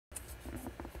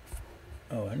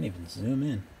Oh, I didn't even zoom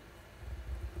in.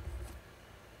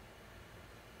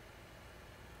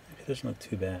 It doesn't look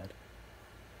too bad.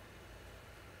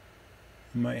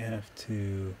 I might have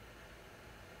to...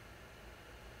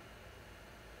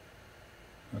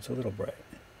 Oh, it's a little bright.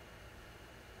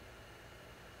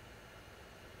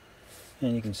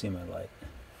 And you can see my light.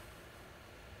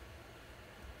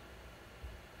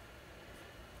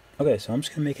 Okay, so I'm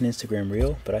just going to make an Instagram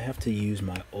reel, but I have to use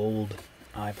my old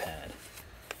iPad.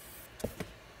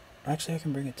 Actually, I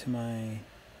can bring it to my... I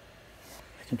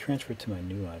can transfer it to my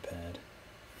new iPad.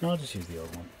 No, I'll just use the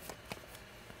old one.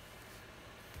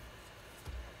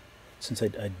 Since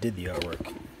I did the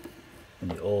artwork in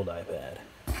the old iPad.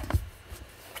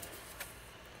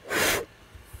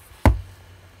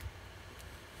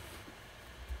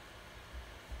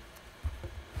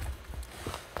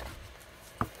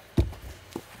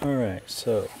 Alright,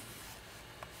 so...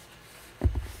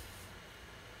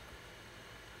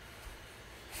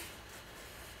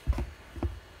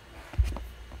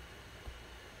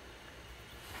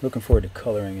 Looking forward to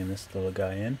coloring in this little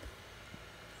guy in.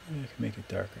 Maybe I can make it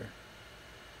darker.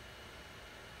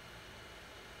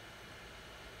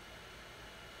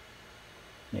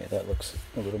 Yeah, that looks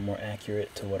a little more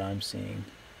accurate to what I'm seeing.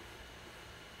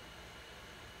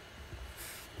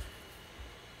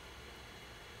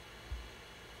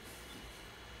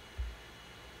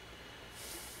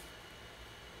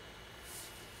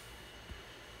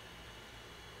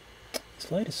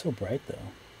 This light is so bright though.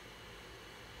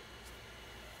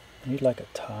 I need like a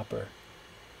topper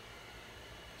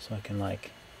so I can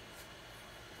like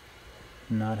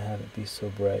not have it be so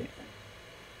bright.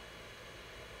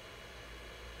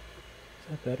 Is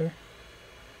that better?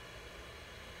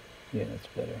 Yeah, that's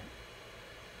better.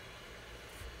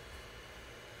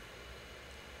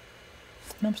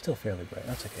 And I'm still fairly bright.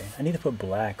 That's okay. I need to put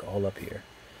black all up here.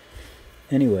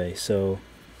 Anyway, so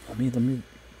let me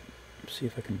see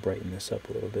if I can brighten this up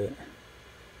a little bit.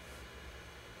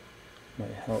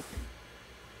 Might help.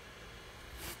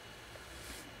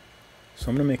 So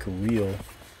I'm gonna make a reel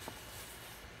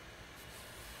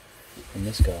from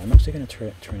this guy. I'm actually gonna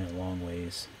turn it long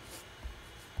ways.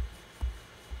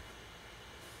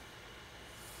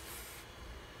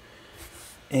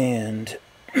 And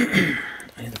I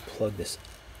need to plug this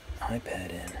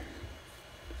iPad in.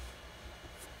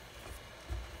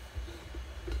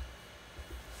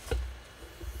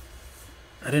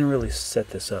 I didn't really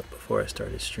set this up before I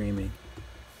started streaming.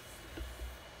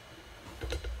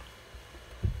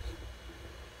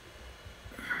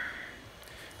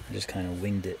 I just kind of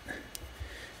winged it.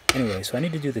 Anyway, so I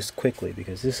need to do this quickly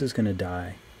because this is going to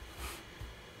die.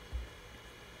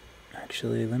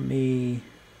 Actually, let me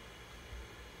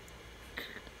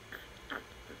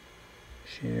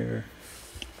share.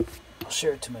 I'll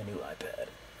share it to my new iPad.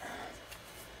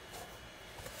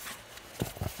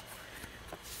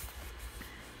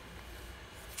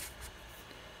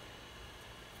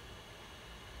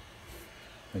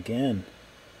 Again,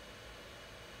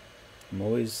 I'm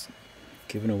always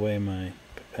giving away my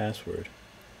password.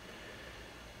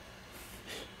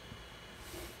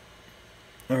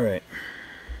 Alright.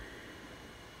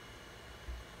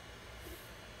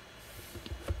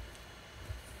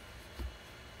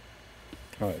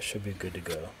 Alright, should be good to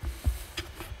go.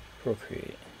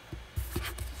 Procreate.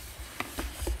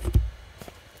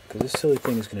 Because this silly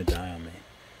thing is going to die on me.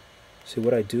 See,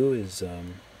 what I do is,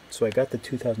 so I got the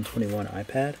 2021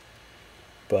 iPad,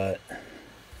 but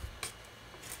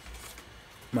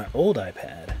my old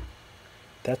iPad,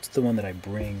 that's the one that I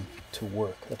bring to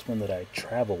work. That's one that I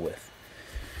travel with.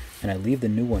 And I leave the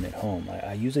new one at home.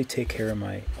 I usually take care of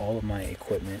all of my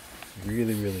equipment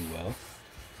really, really well.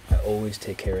 I always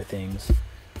take care of things,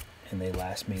 and they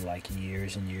last me like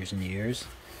years and years and years.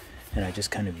 And I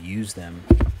just kind of use them,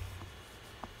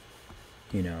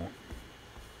 you know,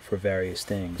 for various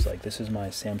things. Like this is my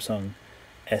Samsung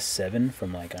S7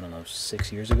 from like, I don't know,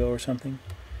 6 years ago or something.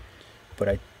 But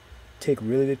I take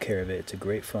really good care of it. It's a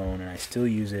great phone, and I still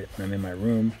use it when I'm in my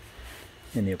room,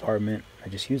 in the apartment. I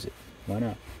just use it. Why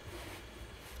not?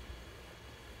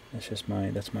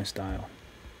 That's my style.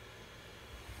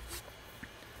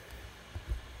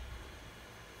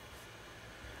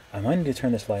 I might need to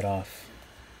turn this light off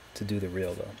to do the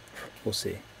reel though. We'll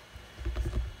see.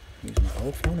 Use my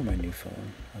old phone or my new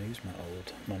phone? I'll use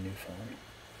my new phone.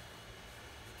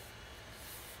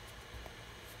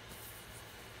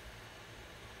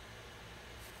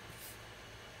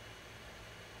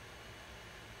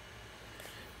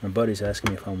 My buddy's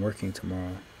asking me if I'm working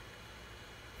tomorrow.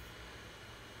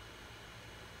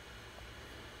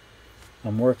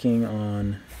 I'm working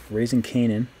on Raising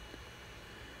Kanan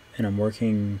and I'm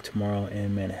working tomorrow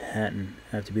in Manhattan.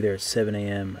 I have to be there at 7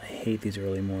 a.m. I hate these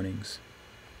early mornings.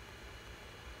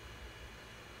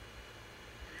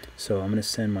 So I'm going to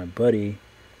send my buddy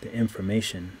the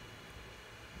information.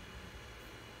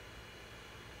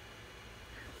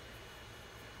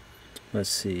 Let's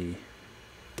see.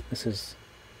 This is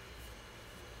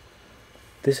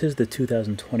the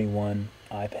 2021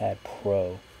 iPad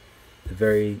Pro,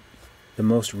 the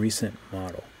most recent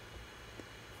model.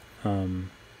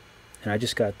 And I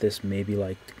just got this maybe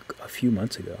like a few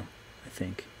months ago, I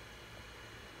think.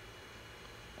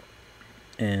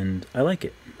 And I like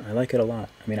it. I like it a lot.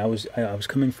 I mean, I was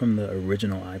coming from the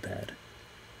original iPad.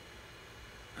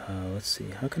 Let's see.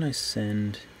 How can I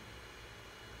send?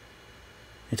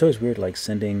 It's always weird, like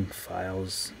sending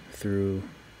files through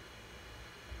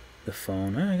the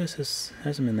phone. I guess this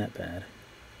hasn't been that bad.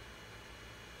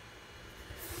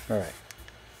 All right.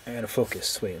 I gotta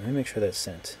focus. Wait, let me make sure that's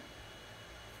sent.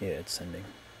 Yeah, it's sending.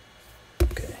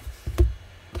 Okay.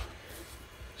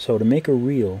 So to make a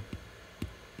reel,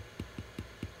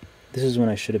 this is when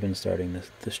I should have been starting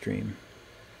the stream.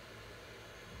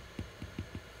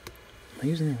 Am I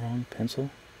using the wrong pencil?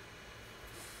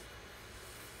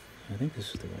 I think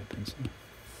this is the right pencil.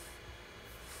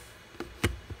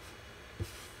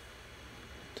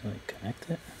 Do I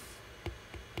connect it?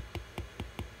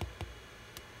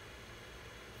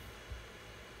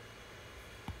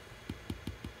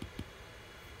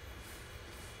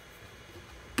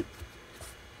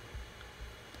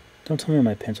 Don't tell me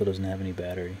my pencil doesn't have any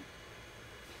battery.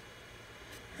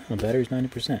 Oh, the battery's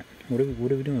 90%. What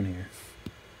are we doing here?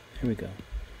 Here we go.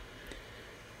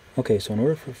 Okay, so in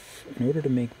order to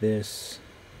make this,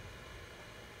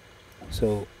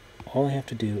 so all I have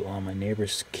to do, oh, my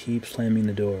neighbors keep slamming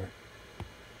the door.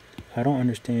 I don't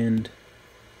understand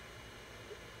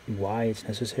why it's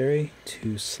necessary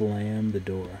to slam the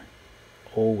door.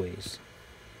 Always.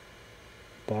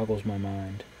 Boggles my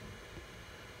mind.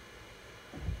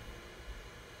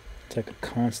 It's like a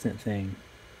constant thing.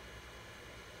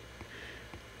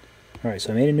 Alright,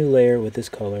 so I made a new layer with this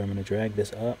color. I'm going to drag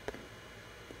this up.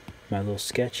 My little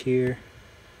sketch here.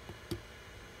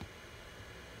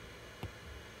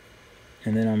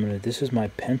 And then this is my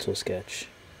pencil sketch.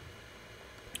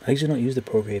 I usually don't use the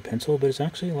Procreate pencil, but it's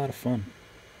actually a lot of fun.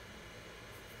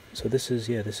 So this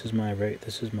is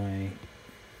my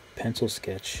pencil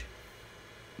sketch.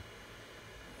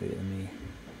 Wait, let me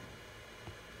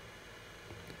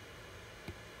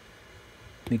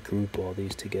group all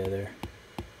these together.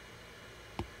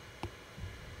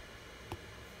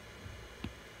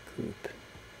 Group.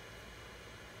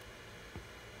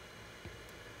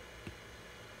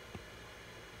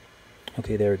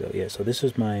 Okay, there we go. Yeah, so this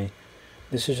is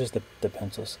just the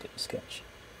pencil sketch.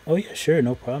 Oh yeah, sure,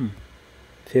 no problem.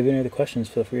 If you have any other questions,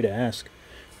 feel free to ask.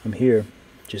 I'm here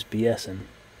just BSing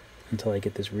until I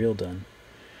get this reel done.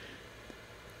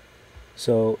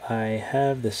 So I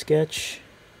have the sketch,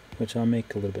 which I'll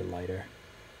make a little bit lighter.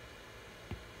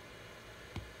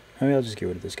 Maybe I'll just get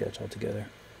rid of the sketch altogether.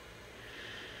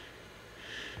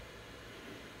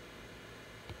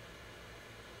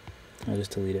 I'll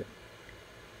just delete it.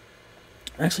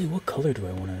 Actually, what color do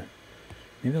I want to...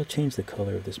 Maybe I'll change the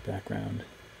color of this background.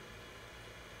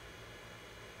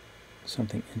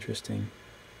 Something interesting.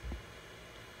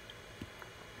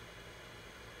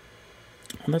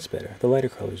 Well, that's better. The lighter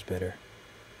color is better.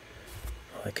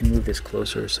 Oh, I can move this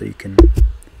closer so you can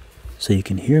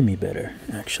hear me better,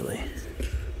 actually.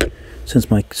 Since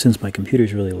my computer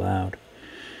is really loud.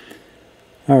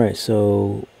 All right,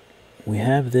 so we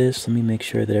have this. Let me make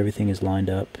sure that everything is lined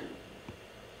up.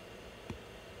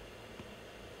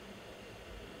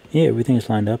 Yeah, everything is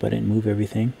lined up. I didn't move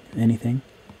anything.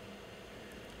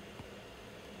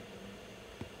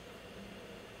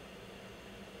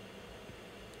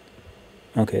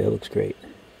 Okay, that looks great.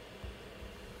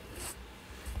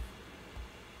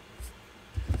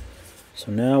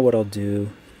 So now what I'll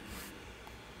do,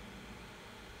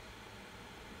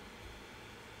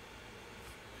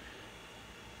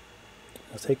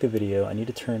 I'll take the video. I need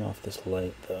to turn off this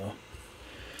light though.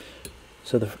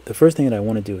 So the first thing that I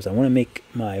want to do is I want to make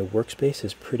my workspace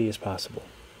as pretty as possible.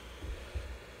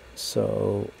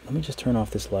 So let me just turn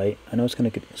off this light. I know it's gonna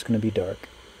be dark.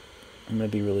 I'm gonna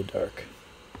be really dark.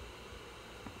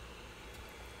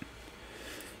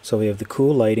 So we have the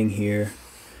cool lighting here,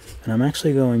 and I'm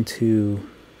actually going to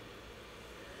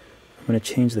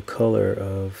change the color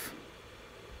of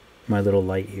my little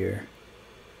light here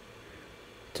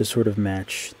to sort of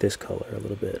match this color a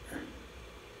little bit.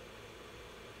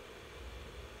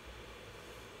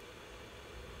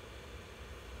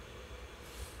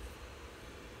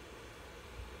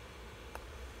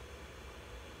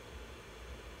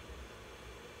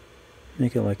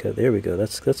 Make it like a, there we go,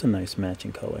 that's a nice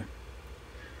matching color.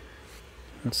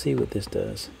 Let's see what this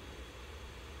does.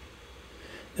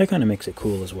 That kind of makes it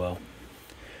cool as well.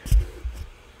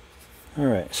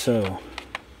 Alright, so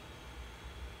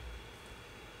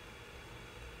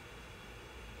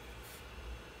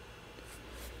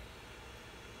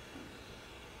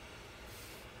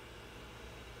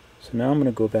now I'm going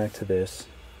to go back to this,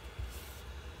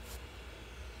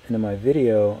 and in my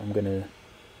video I'm going to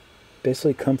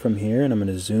basically come from here and I'm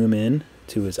going to zoom in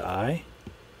to his eye,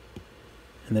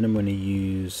 and then I'm going to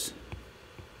use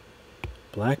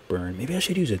Blackburn. Maybe I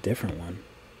should use a different one.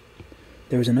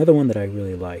 There was another one that I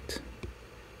really liked.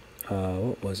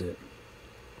 What was it?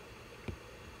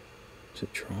 Was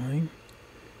it drawing?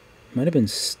 It might have been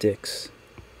Sticks.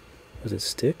 Was it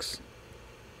Sticks?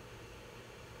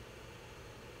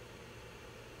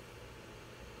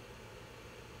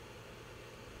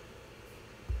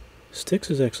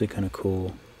 Sticks is actually kind of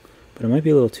cool, but it might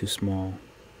be a little too small.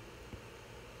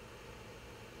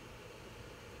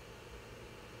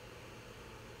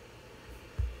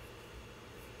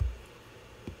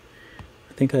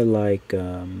 I think I like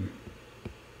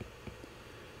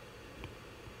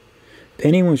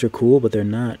painting ones are cool, but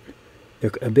they're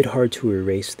a bit hard to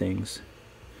erase things.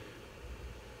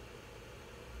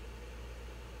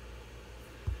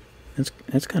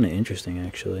 That's kind of interesting,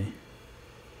 actually.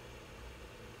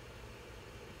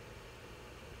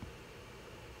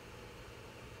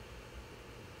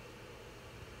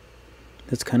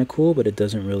 That's kind of cool, but it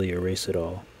doesn't really erase it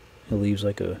all. It leaves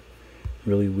like a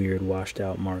really weird washed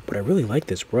out mark. But I really like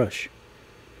this brush.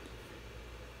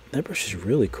 That brush is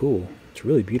really cool. It's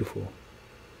really beautiful.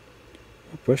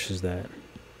 What brush is that?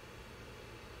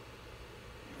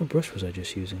 What brush was I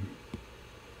just using?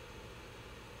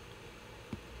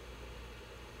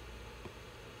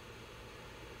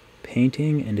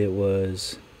 Painting, and it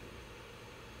was...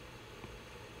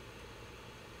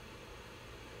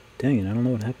 Dang it, I don't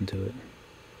know what happened to it.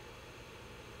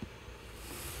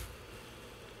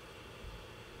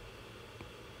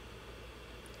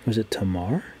 Was it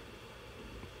Tamar?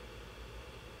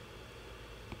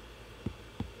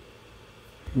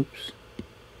 Oops.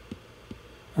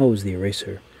 Oh, it was the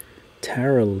eraser.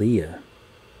 Taralia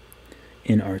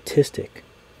in Artistic.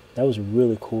 That was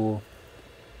really cool.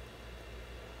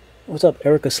 What's up,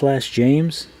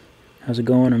 Erica/James? How's it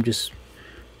going? I'm just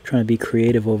trying to be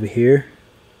creative over here.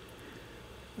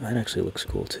 That actually looks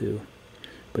cool too.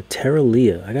 But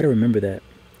Taralia, I gotta remember that.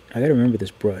 I gotta remember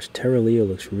this brush. Taralia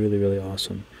looks really, really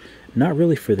awesome. Not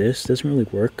really for this. Doesn't really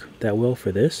work that well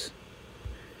for this.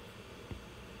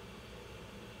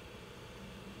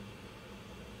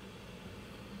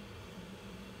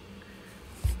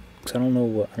 Cause I don't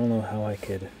know how I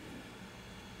could.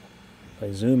 If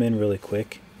I zoom in really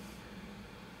quick,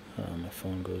 my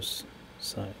phone goes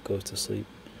to sleep.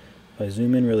 If I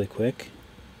zoom in really quick,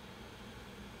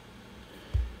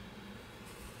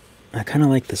 I kind of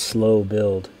like the slow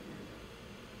build.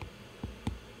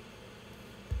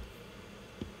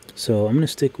 So I'm going to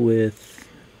stick with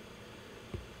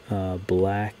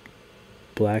Blackburn.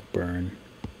 I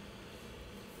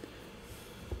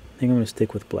think I'm going to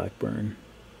stick with Blackburn.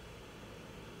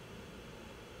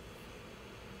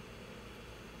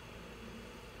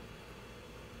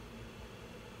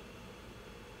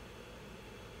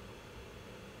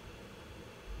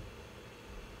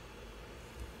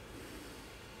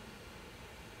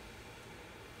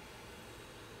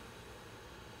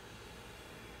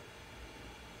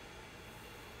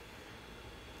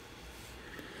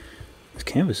 This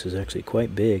canvas is actually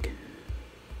quite big.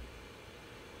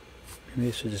 Maybe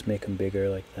I should just make them bigger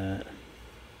like that.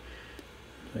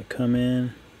 I come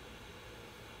in,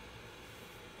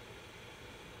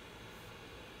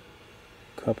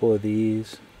 couple of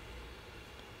these,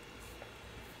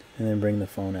 and then bring the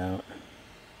phone out.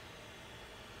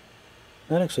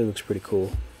 That actually looks pretty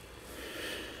cool.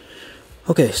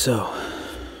 Okay, so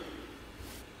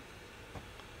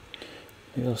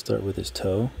maybe I'll start with his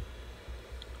toe.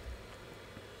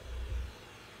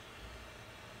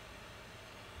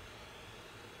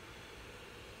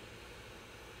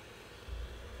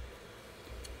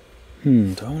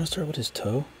 Do I want to start with his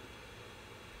toe?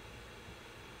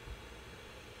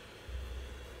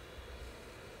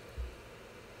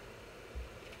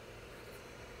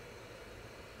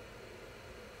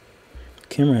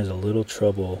 Camera has a little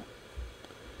trouble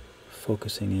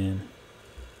focusing in.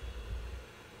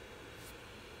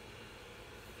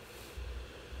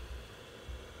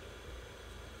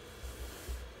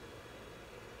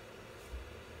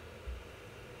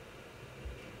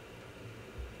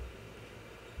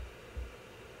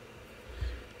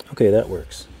 Okay, that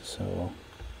works. So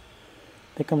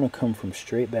I think I'm going to come from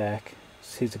straight back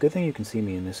See, it's a good thing you can see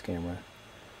me in this camera.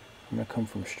 I'm going to come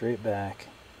from straight back.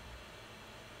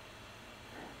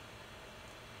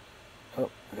 Oh,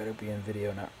 I gotta be in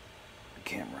video, not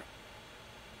camera.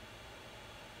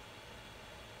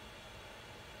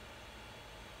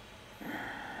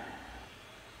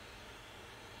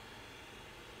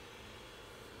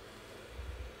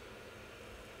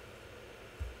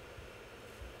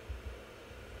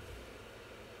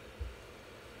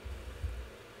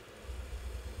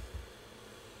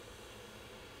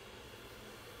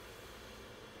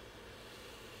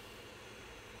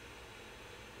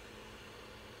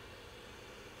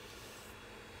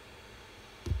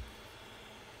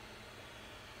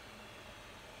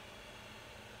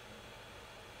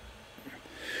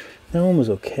 That one was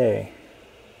okay.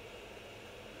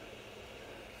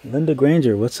 Linda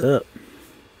Granger, what's up?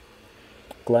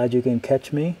 Glad you can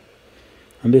catch me.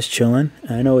 I'm just chilling.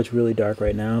 I know it's really dark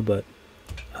right now, but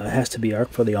it has to be dark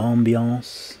for the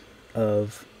ambiance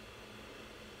of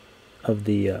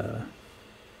the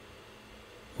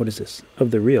what is this?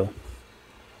 Of the reel.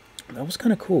 That was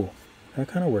kind of cool. That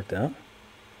kind of worked out.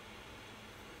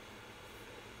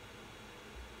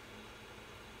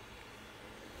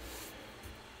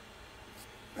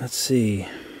 Let's see.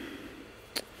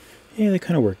 Yeah, they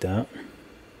kind of worked out.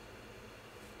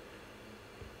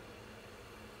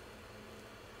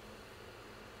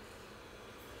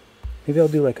 Maybe I'll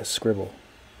do like a scribble.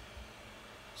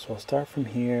 So I'll start from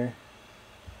here.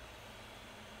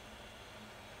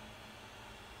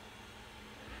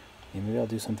 Yeah, maybe I'll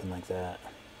do something like that.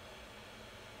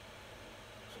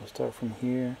 So I'll start from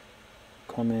here,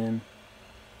 come in,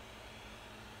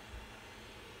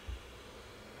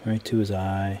 right to his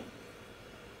eye.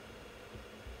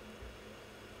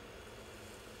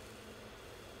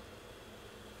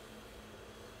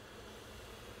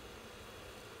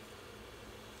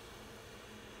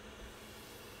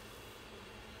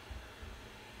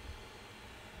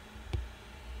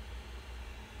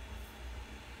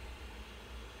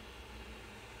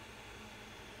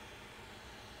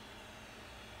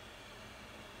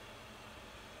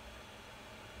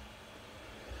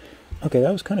 Okay,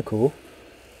 that was kind of cool.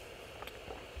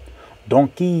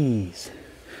 Donkeys.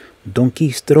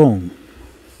 Donkey strong.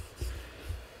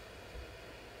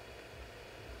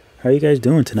 How are you guys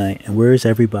doing tonight? And where is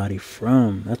everybody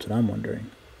from? That's what I'm wondering.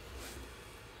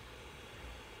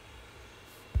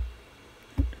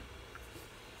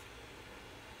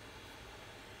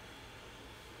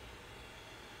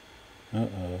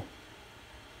 Uh-oh.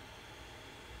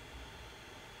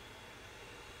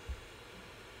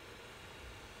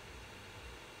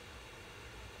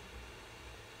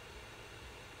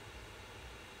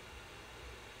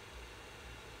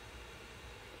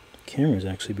 Camera's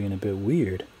actually being a bit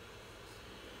weird.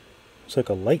 It's like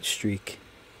a light streak.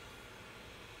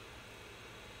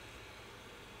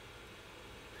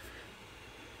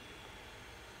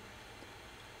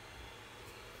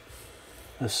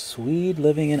 A Swede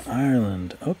living in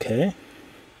Ireland. Okay.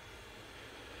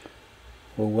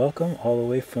 Well, welcome all the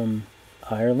way from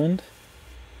Ireland.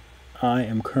 I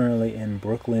am currently in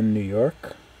Brooklyn, New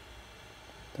York.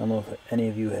 Don't know if any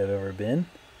of you have ever been.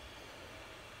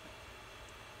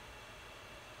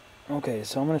 Okay,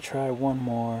 so I'm going to try one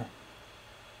more.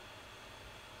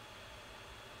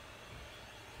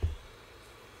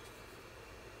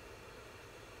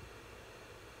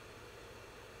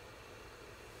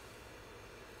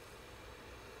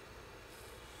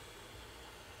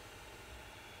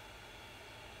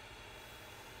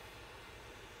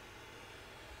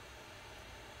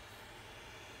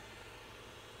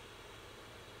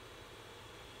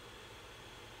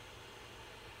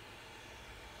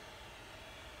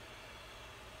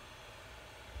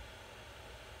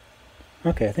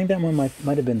 Okay, I think that one might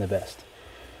have been the best.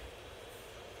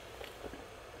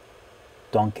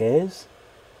 Donkeys?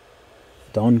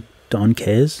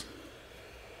 Donkeys?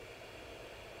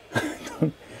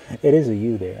 It is a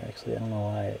U there, actually. I don't know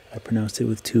why I pronounced it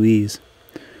with two E's.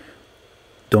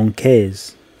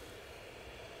 Donkeys.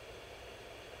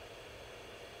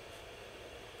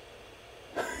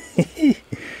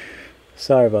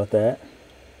 Sorry about that.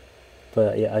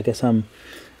 But yeah, I guess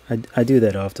I do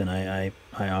that often. I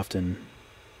often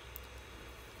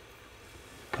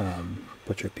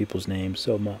butcher people's names,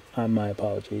 so my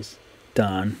apologies.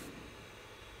 Don.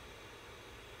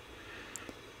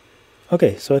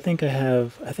 Okay, so I think I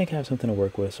have something to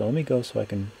work with. So let me go so I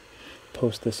can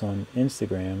post this on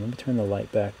Instagram. Let me turn the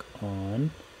light back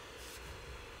on.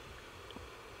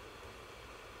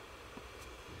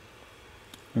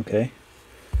 Okay.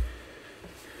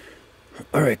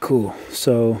 All right, cool.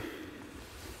 So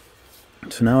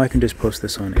now I can just post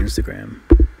this on Instagram.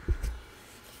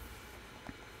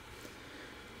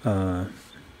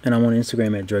 And I'm on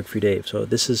Instagram at drugfreedave. So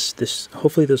this.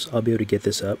 Hopefully, I'll be able to get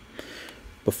this up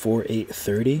before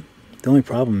 8:30. The only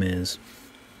problem is,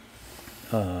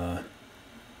 I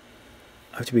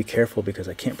have to be careful because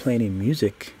I can't play any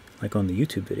music like on the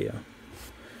YouTube video.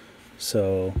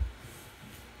 So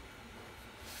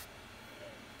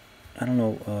I don't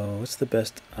know what's the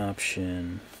best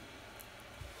option.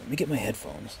 Let me get my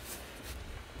headphones.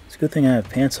 It's a good thing I have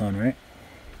pants on, right?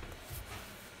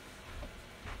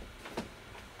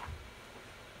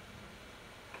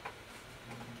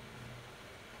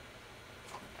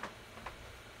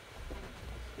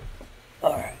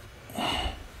 All right.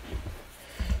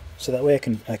 So that way I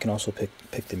can also pick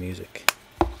the music.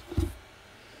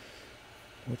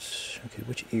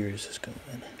 Which ear is this going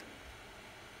in?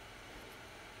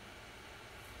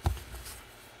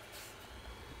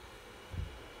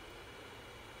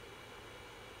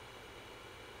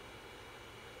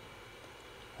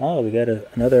 Oh, we got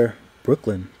another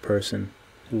Brooklyn person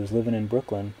who was living in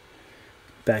Brooklyn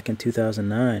back in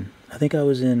 2009. I think I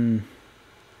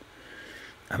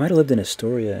might have lived in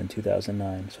Astoria in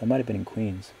 2009, so I might have been in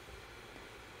Queens.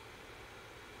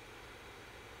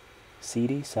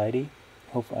 Sidey?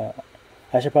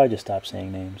 I should probably just stop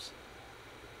saying names.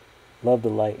 Love the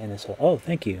light in this. Oh,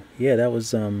 thank you. Yeah, that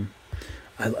was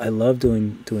I love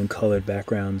doing colored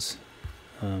backgrounds.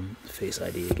 Face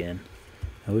ID again.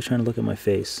 I was trying to look at my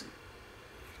face.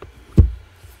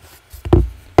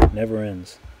 Never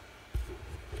ends.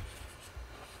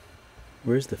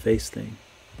 Where's the face thing?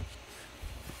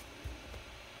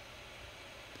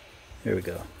 There we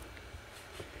go.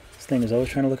 This thing is always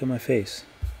trying to look at my face.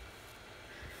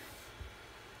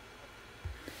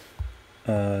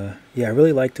 Yeah, I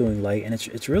really like doing light, and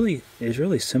it's really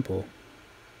simple.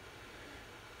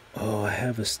 Oh,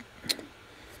 I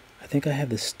think I have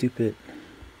this stupid.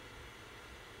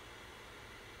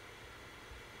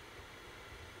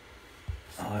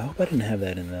 Oh, I hope I didn't have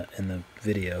that in the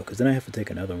video, because then I have to take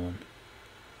another one.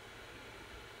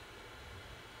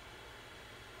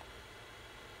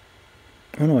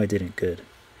 Oh no, I didn't. Good,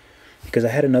 because I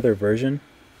had another version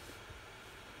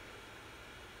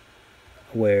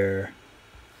where.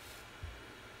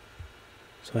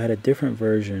 So I had a different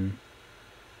version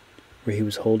where he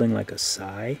was holding like a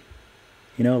sigh,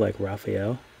 like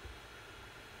Raphael.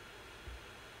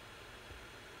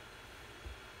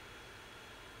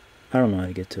 I don't know how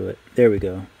to get to it. There we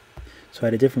go. So I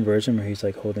had a different version where he's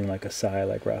like holding like a sigh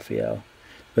like Raphael,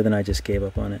 but then I just gave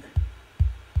up on it.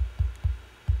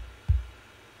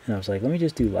 And I was like, let me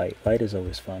just do light. Light is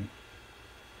always fun.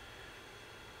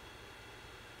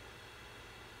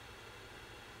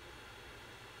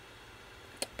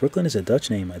 Brooklyn is a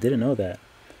Dutch name. I didn't know that.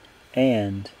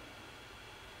 And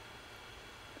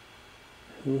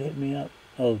who hit me up?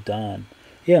 Oh, Don.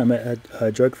 Yeah, I'm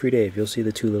at Drug Free Dave. You'll see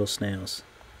the two little snails.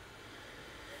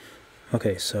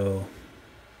 Okay, so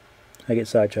I get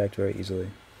sidetracked very easily,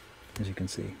 as you can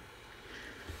see.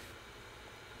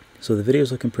 So the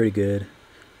video's looking pretty good.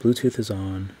 Bluetooth is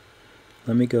on.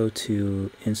 Let me go to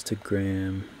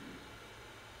Instagram.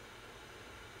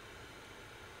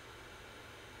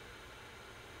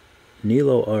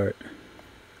 Nilo Art.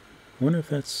 I wonder if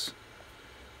that's.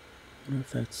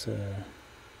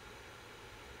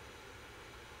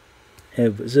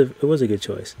 It was a good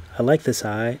choice. I like this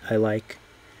eye. I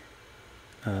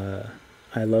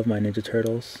love my Ninja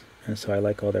Turtles, and so I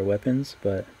like all their weapons,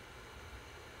 but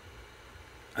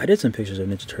I did some pictures of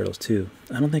Ninja Turtles too.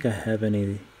 I don't think I have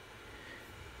any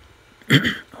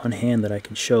on hand that I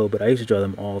can show, but I used to draw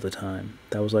them all the time.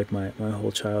 That was like my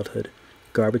whole childhood.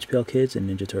 Garbage Pail Kids and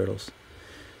Ninja Turtles.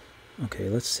 Okay,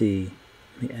 let's see.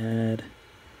 Let me add.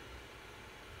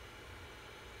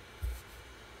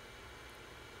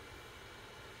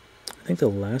 I think the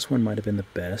last one might have been the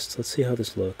best. Let's see how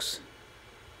this looks.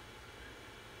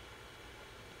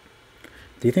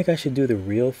 Do you think I should do the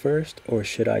reel first, or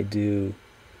should I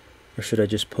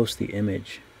just post the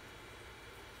image?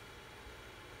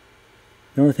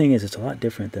 The only thing is, it's a lot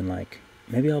different than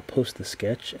maybe I'll post the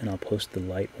sketch and I'll post the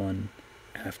light one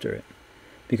after it,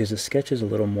 because the sketch is a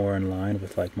little more in line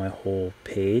with my whole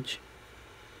page.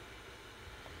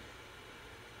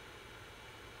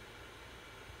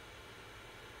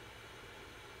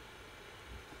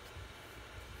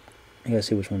 I gotta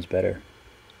see which one's better.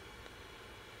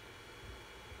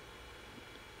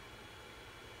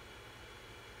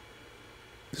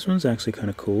 This one's actually kind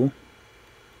of cool.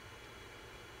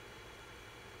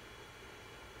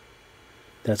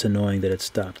 That's annoying that it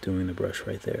stopped doing the brush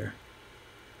right there.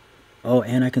 Oh,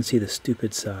 and I can see the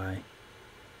stupid sigh.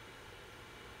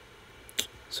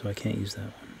 So I can't use that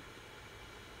one.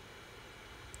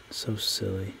 So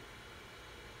silly.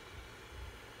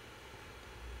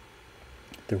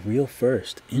 The real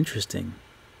first. Interesting.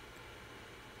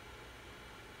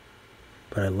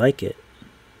 But I like it.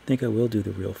 I think I will do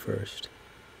the real first.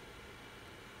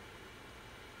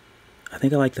 I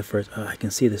think I like the first. Oh, I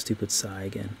can see the stupid sigh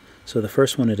again. So the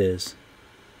first one it is.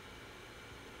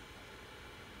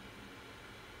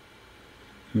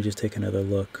 Let me just take another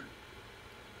look.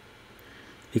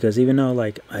 Because even though,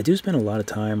 like, I do spend a lot of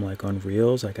time, like, on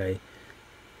reels, like, I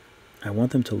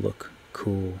want them to look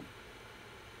cool.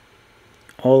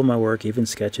 All of my work, even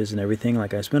sketches and everything,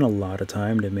 like, I spend a lot of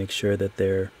time to make sure that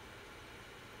that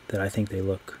I think they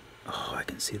look. Oh, I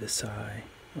can see the sigh.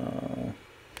 Oh,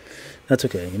 that's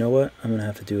okay. You know what? I'm gonna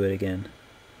have to do it again,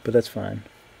 but that's fine.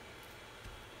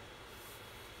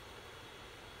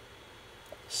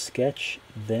 Sketch,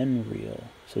 then reel.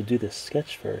 So do the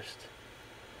sketch first.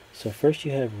 So first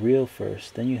you have reel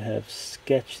first, then you have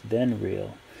sketch, then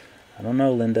reel. I don't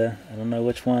know, Linda. I don't know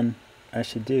which one I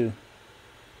should do.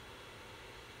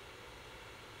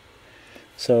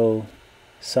 So,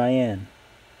 Cheyenne,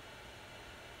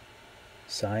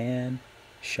 Cheyenne,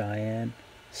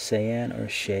 Sayan, or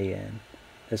Cheyenne.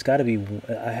 There's got to be.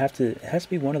 It has to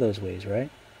be one of those ways, right?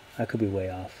 I could be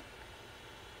way off.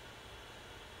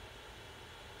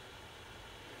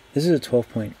 This is a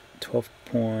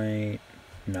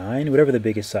 12.9, whatever the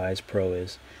biggest size Pro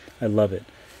is. I love it,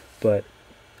 but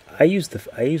I used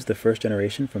the first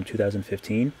generation from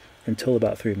 2015 until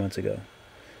about 3 months ago.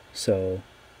 So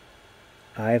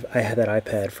I had that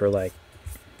iPad for like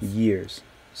years.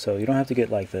 So you don't have to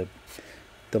get like the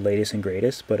latest and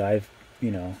greatest, but I've,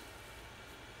 you know,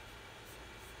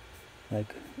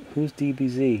 like, who's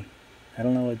DBZ? I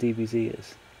don't know what DBZ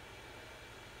is.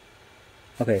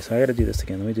 Okay, so I gotta do this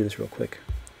again. Let me do this real quick.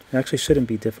 It actually shouldn't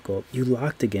be difficult. You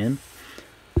locked again?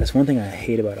 That's one thing I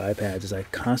hate about iPads, is I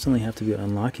constantly have to be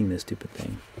unlocking this stupid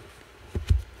thing.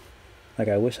 Like,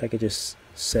 I wish I could just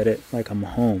set it like I'm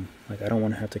home. Like, I don't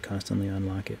want to have to constantly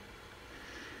unlock it.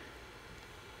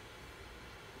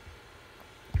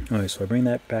 Alright, so I bring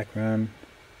that back around.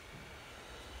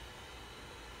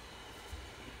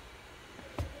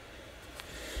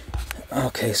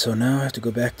 Okay, so now I have to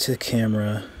go back to the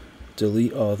camera,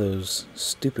 delete all those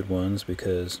stupid ones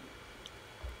because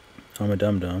I'm a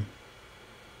dum-dum.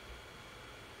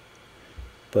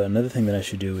 But another thing that I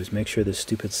should do is make sure this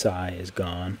stupid sigh is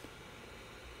gone.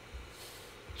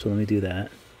 So let me do that.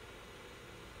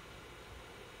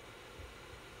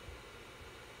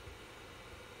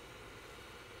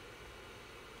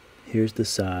 Here's the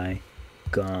sigh,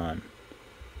 gone.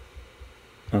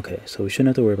 Okay, so we shouldn't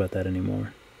have to worry about that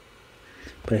anymore.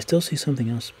 But I still see something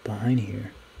else behind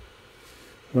here.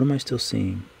 What am I still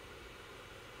seeing?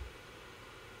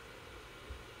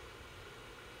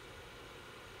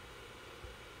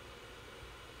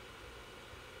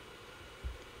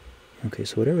 Okay,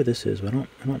 so whatever this is, I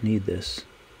don't need this.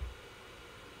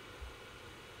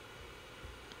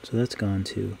 So that's gone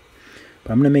too.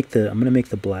 But I'm gonna make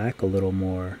the black a little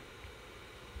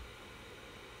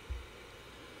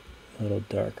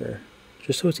darker,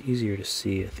 just so it's easier to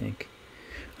see, I think.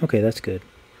 Okay, that's good.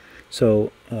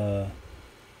 So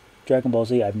Dragon Ball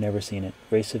Z, I've never seen it.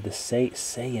 Race of the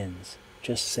Saiyans,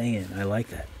 just Saiyan. I like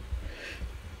that.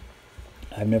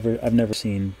 I've never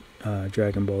seen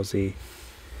Dragon Ball Z.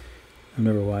 I've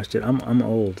never watched it. I'm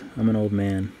old. I'm an old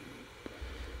man.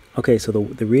 Okay, so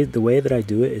the way that I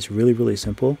do it is really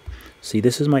simple. See,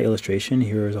 this is my illustration.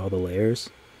 Here is all the layers,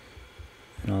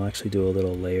 and I'll actually do a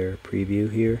little layer preview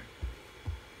here.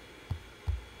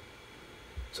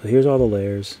 So here's all the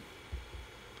layers.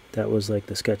 That was like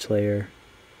the sketch layer.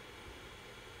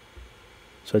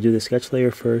 So I do the sketch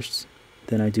layer first,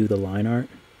 then I do the line art,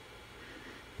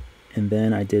 and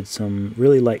then I did some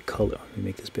really light color. Let me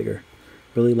make this bigger.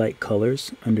 Really light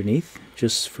colors underneath,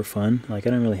 just for fun. Like,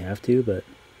 I don't really have to, but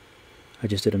I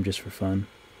just did them just for fun.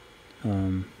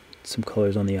 Some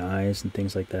colors on the eyes and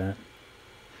things like that,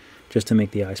 just to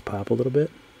make the eyes pop a little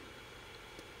bit.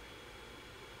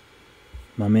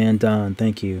 My man Don,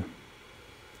 thank you.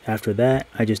 After that,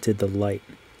 I just did the light.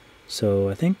 So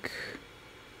I think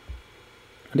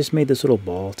I just made this little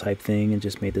ball type thing and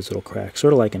just made this little crack,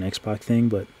 sort of like an Xbox thing,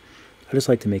 but I just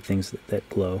like to make things that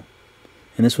glow.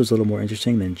 And this was a little more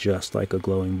interesting than just like a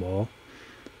glowing ball.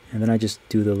 And then I just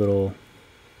do the little,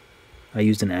 I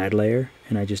used an add layer,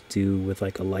 and I just do with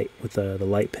like a light, with the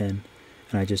light pen,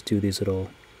 and I just do these little,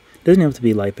 it doesn't have to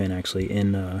be light pen actually,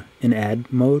 in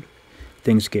add mode,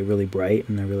 things get really bright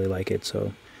and I really like it,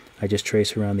 so I just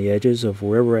trace around the edges of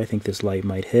wherever I think this light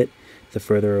might hit. The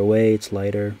further away, it's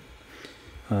lighter.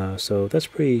 So that's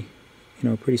pretty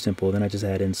simple. Then I just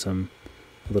add in a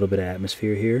little bit of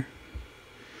atmosphere here.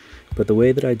 But the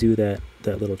way that I do that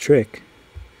little trick,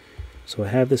 so I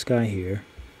have this guy here,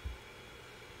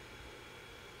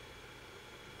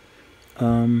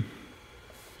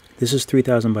 This is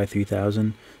 3000 by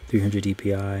 3000, 300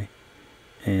 dpi,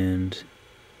 and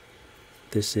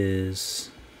this is,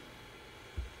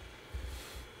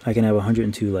 I can have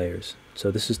 102 layers. So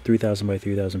this is 3000 by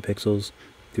 3000 pixels,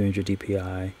 300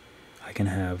 dpi.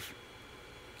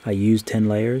 I use 10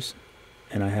 layers,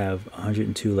 and I have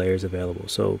 102 layers available,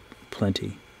 so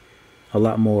plenty. A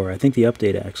lot more. I think the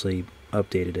update actually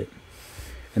updated it.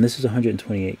 And this is a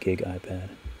 128 gig iPad.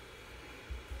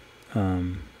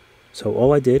 So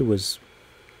all I did was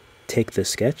take the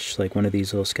sketch, like one of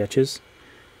these little sketches.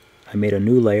 I made a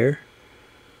new layer,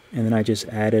 and then I just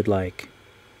added like,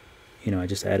 I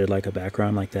just added like a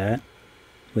background like that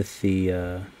with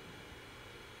the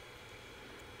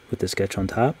sketch on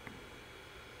top.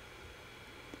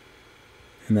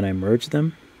 And then I merged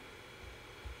them.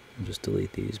 I'll just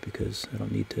delete these because I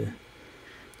don't need to.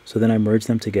 So then I merge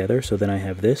them together, so then I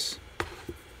have this.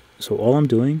 So all I'm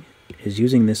doing is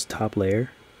using this top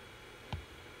layer,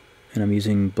 and I'm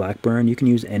using Blackburn. You can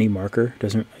use any marker,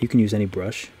 you can use any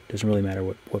brush, doesn't really matter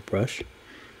what brush.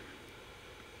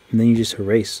 And then you just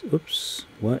erase. Oops,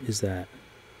 what is that?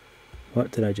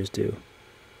 What did I just do?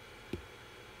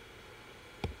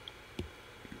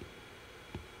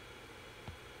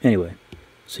 Anyway,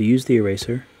 so use the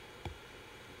eraser.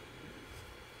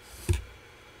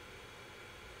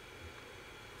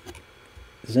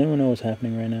 Does anyone know what's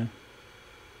happening right now?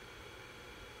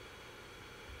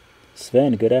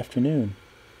 Sven, good afternoon.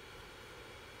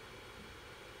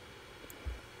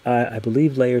 I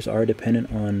believe layers are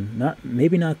dependent on,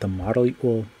 maybe not the model.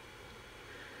 Well,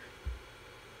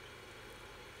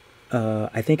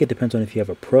 I think it depends on if you have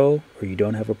a Pro or you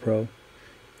don't have a Pro.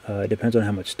 It depends on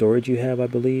how much storage you have, I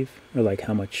believe, or like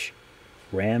how much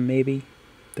RAM maybe.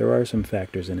 There are some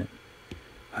factors in it.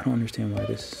 I don't understand why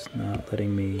this is not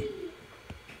letting me.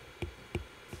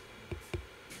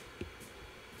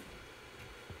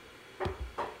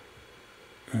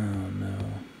 Oh no.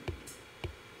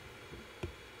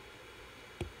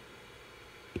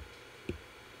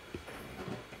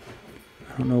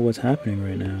 I don't know what's happening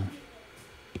right now.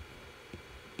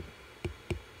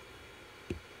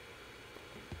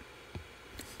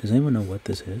 Does anyone know what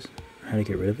this is? How to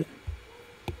get rid of it?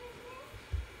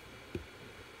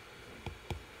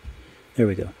 There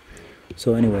we go.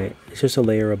 So anyway, it's just a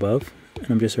layer above, and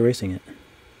I'm just erasing it.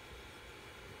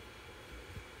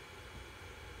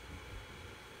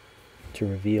 To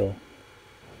reveal.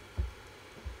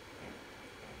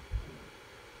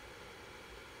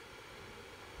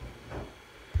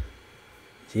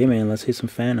 So yeah, man, let's see some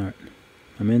fan art.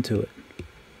 I'm into it.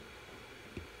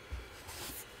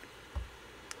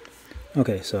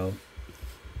 Okay, so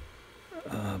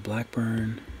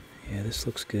Blackburn. Yeah, this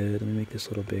looks good. Let me make this a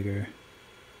little bigger.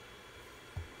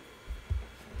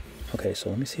 Okay, so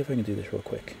let me see if I can do this real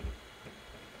quick,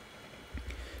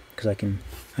 because I can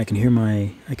hear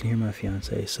my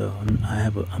fiance. So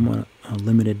I'm on a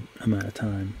limited amount of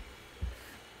time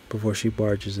before she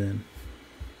barges in.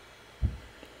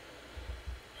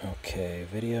 Okay,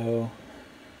 video.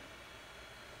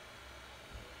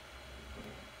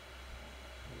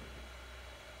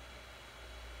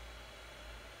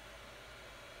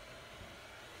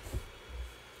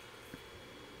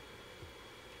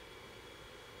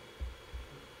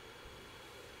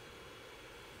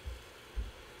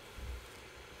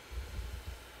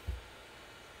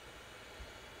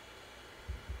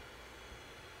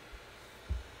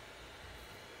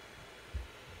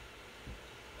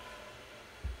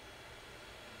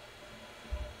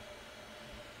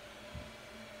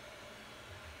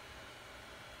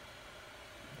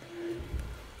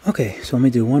 Okay, so let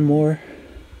me do one more,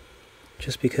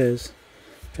 just to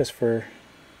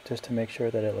make sure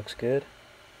that it looks good.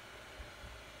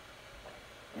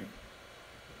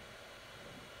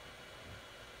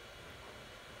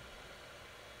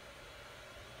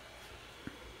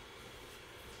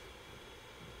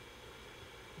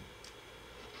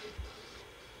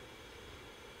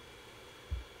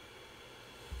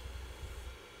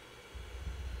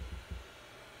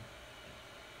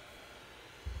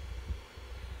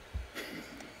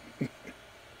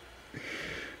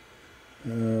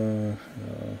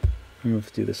 I'm going to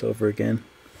have to do this over again,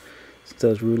 since I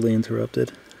was rudely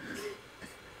interrupted.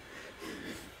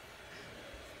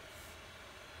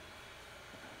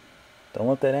 Don't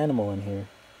let that animal in here.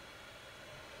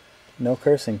 No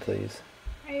cursing, please.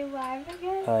 Are you live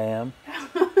again? I am.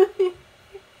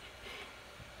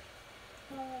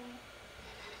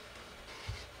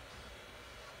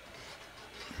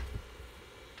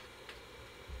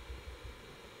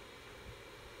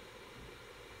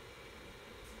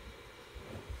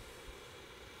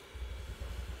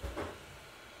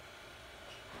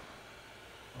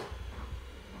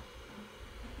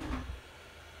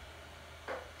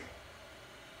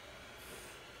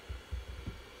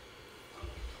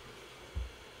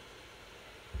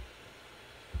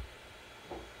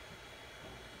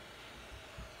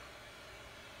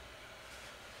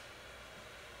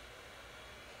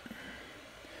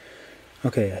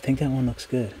 Okay, I think that one looks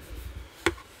good.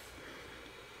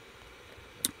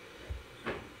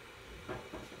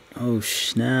 Oh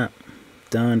snap.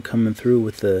 Don coming through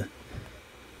with the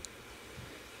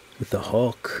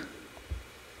Hulk.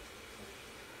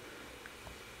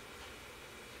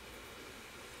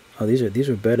 Oh, these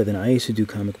are better than I used to do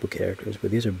comic book characters, but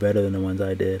these are better than the ones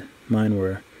I did.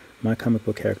 My comic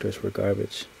book characters were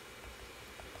garbage.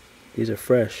 These are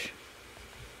fresh.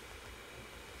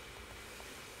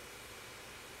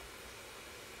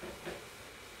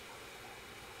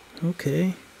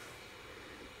 Okay.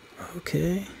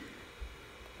 Okay.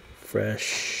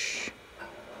 Fresh.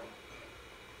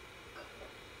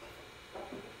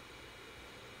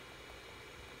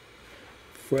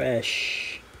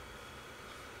 Fresh.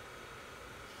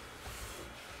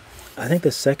 I think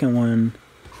the second one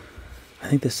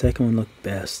looked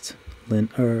best. I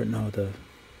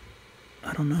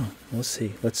don't know. Let's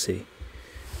see.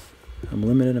 I'm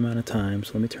limited amount of time,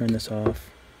 so let me turn this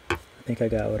off. I think I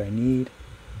got what I need.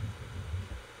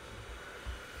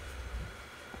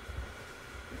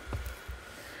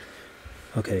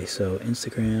 Okay, so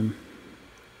Instagram.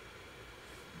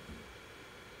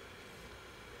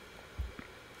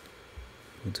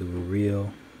 We'll do a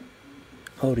reel.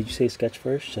 Oh, did you say sketch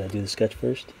first? Should I do the sketch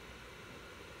first?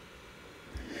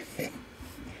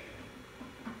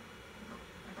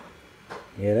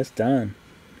 Yeah, that's done.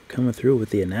 Coming through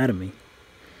with the anatomy.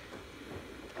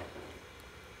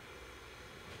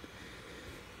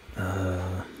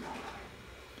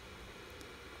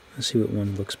 Let's see what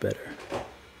one looks better.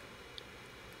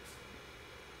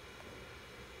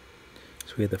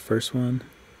 So we have the first one.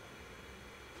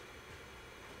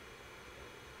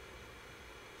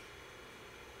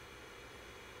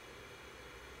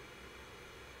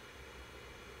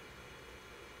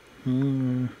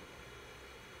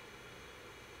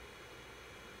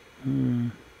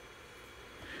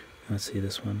 Let's see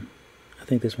this one. I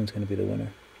think this one's going to be the winner.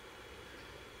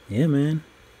 Yeah, man.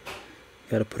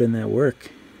 Got to put in that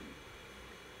work.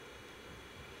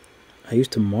 I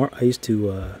used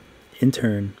to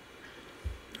intern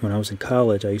when I was in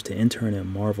college. I used to intern at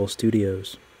Marvel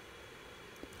Studios.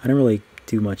 I didn't really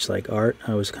do much like art.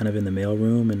 I was kind of in the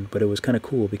mailroom, but it was kind of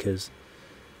cool because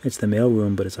it's the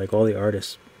mailroom, but it's like all the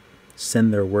artists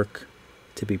send their work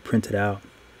to be printed out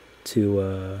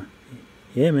to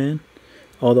yeah, man.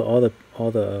 All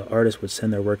the artists would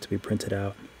send their work to be printed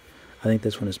out. I think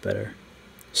this one is better.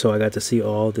 So I got to see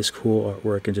all this cool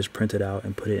artwork and just print it out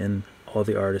and put it in all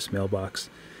the artists' mailbox,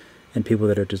 and people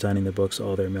that are designing the books,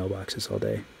 all their mailboxes all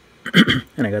day.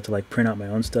 And I got to like print out my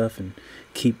own stuff and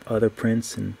keep other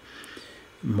prints. And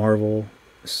Marvel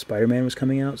Spider-Man was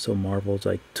coming out, so Marvel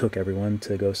like took everyone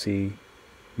to go see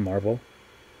Marvel.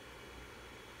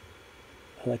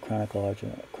 I like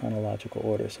chronological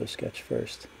order, so sketch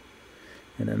first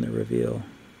and then the reveal.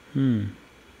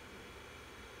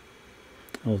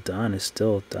 Oh, Don is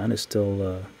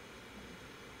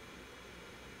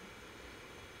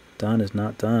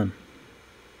not done.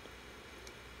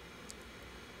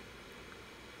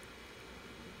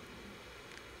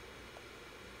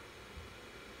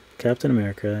 Captain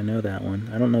America, I know that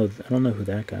one. I don't know who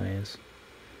that guy is.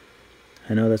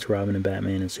 I know that's Robin and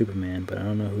Batman and Superman, but I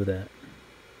don't know who that.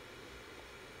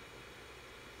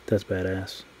 That's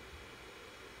badass.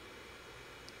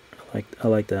 I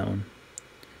like that one.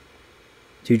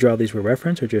 Do you draw these with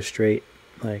reference or just straight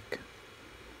like?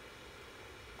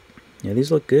 Yeah, these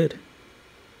look good.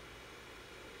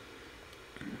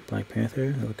 Black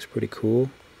Panther, that looks pretty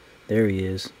cool. There he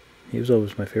is. He was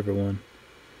always my favorite one.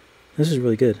 This is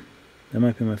really good. That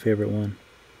might be my favorite one.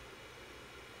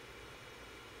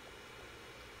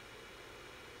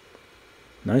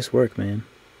 Nice work, man.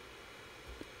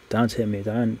 Don's hit me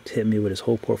with his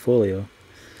whole portfolio.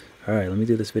 Alright, let me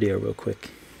do this video real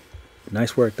quick.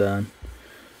 Nice work, Don.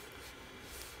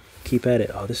 Keep at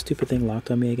it. Oh, this stupid thing locked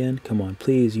on me again? Come on,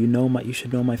 please. You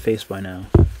should know my face by now.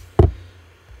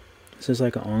 This is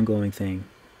like an ongoing thing.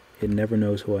 It never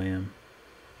knows who I am.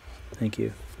 Thank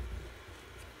you.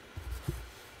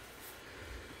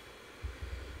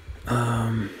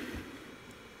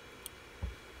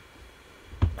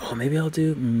 Oh, maybe I'll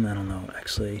do... I don't know,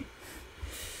 actually.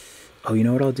 Oh, you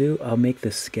know what I'll do? I'll make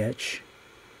the sketch.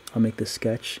 You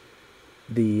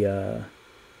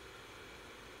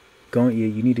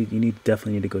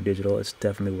definitely need to go digital. It's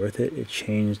definitely worth it. It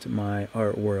changed my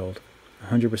art world.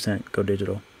 100% go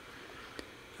digital.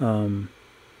 So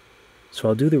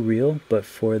I'll do the reel, but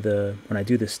when I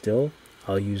do the still,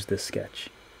 I'll use this sketch.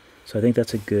 So I think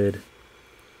that's a good.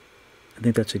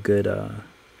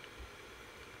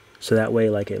 So that way,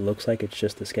 like, it looks like it's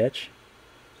just the sketch,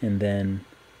 and then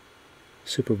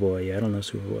Superboy. Yeah, I don't know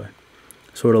Superboy.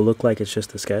 So it'll look like it's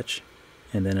just a sketch,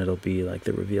 and then it'll be like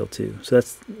the reveal too. So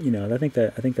that's, you know, I think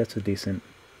that's a decent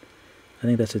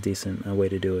way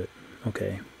to do it.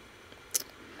 Okay.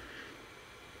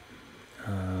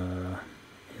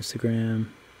 Instagram.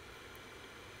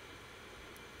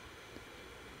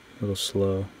 A little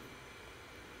slow.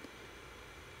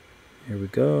 Here we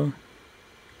go.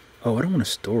 Oh, I don't want a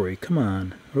story. Come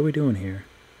on. What are we doing here?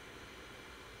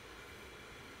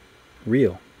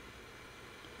 Reel.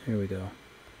 Here we go.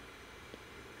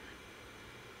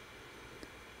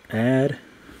 Add.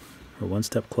 We're one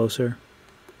step closer.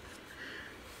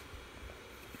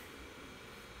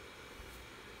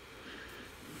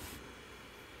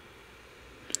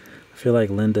 I feel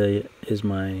like Linda is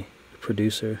my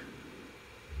producer,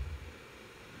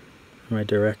 my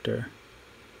director.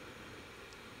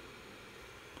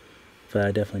 But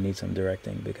I definitely need some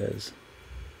directing because,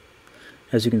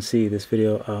 as you can see, this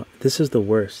video, this is the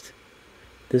worst.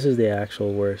 This is the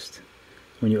actual worst.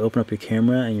 When you open up your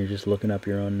camera and you're just looking up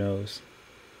your own nose.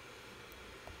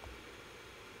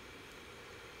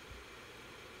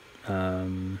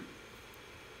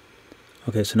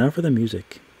 Okay, so now for the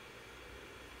music.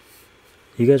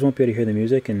 You guys won't be able to hear the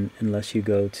music unless you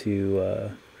go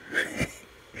to...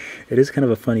 It is kind of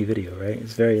a funny video, right?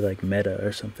 It's very like meta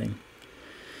or something.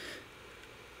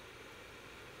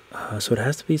 So it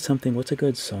has to be something... What's a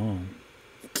good song?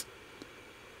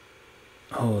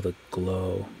 Oh, The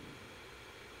Glow.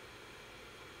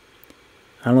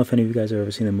 I don't know if any of you guys have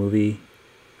ever seen the movie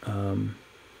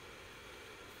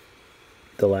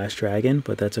The Last Dragon,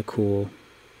 but that's a cool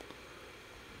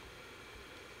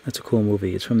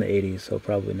movie. It's from the 80s, so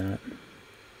probably not.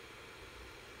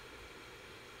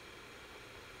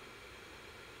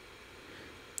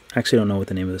 I actually don't know what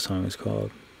the name of the song is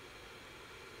called.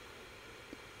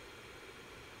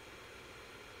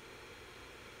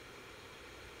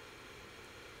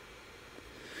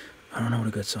 I don't know what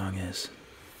a good song is.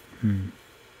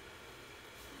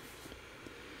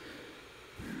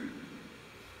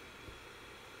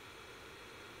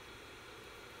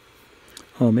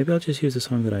 Oh, maybe I'll just use the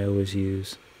song that I always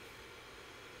use.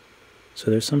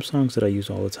 So there's some songs that I use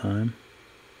all the time.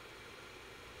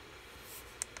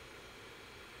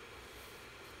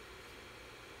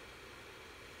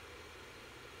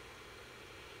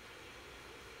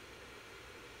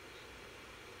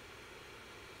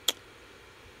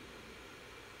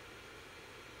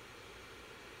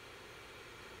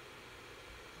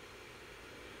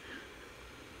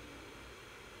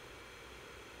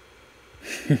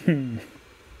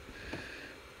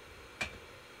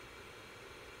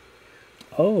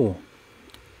 Oh,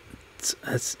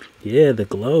 yeah, The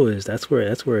Glow is that's where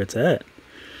it's at.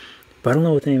 But I don't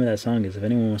know what the name of that song is. If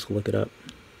anyone wants to look it up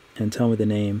and tell me the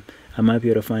name, I might be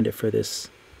able to find it for this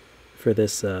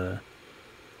video.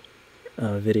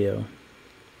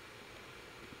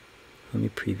 Let me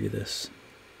preview this.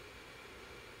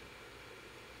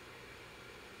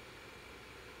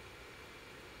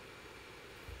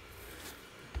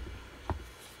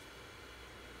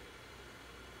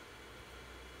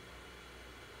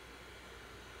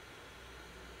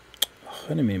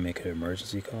 I didn't mean to make an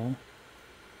emergency call.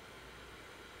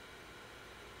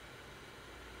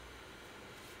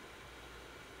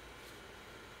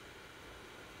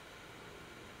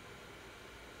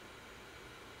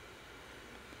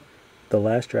 The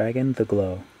Last Dragon, The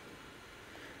Glow.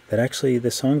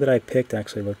 The song that I picked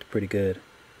actually looked pretty good.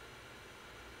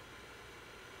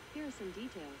 Here are some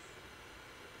details.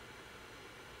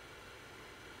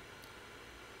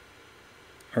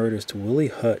 Artist Willie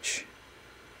Hutch.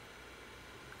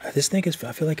 This thing is,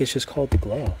 I feel like it's just called The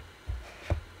Glow.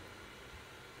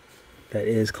 That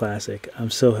is classic. I'm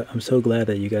so glad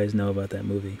that you guys know about that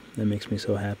movie. That makes me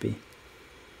so happy.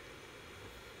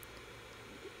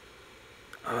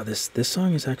 Oh, this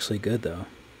song is actually good though.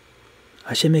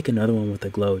 I should make another one with The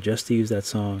Glow just to use that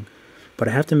song. But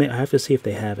I have to see if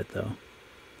they have it though.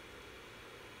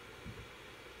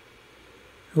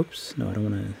 Oops, no, I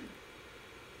don't want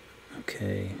to.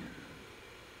 Okay.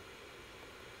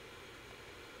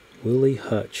 Willie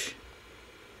Hutch.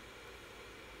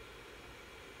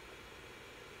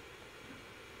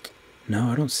 No,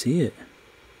 I don't see it.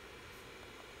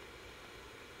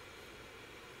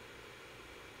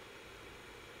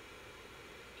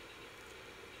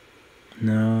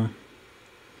 No.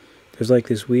 There's like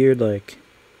this weird like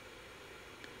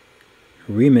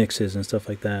remixes and stuff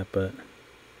like that, but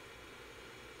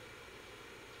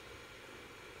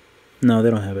no,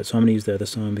 they don't have it. So I'm gonna use the other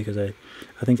song because I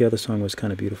think the other song was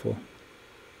kind of beautiful.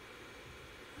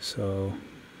 So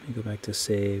let me go back to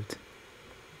saved.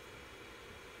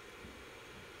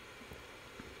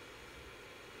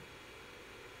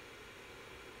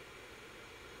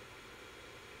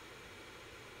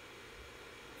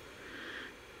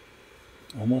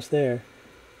 Almost there.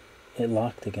 It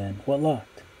locked again. What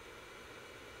locked?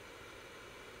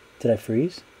 Did I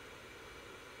freeze?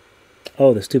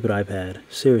 Oh, the stupid iPad.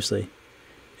 Seriously.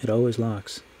 It always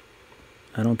locks.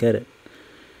 I don't get it.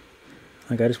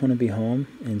 Like, I just want to be home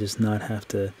and just not have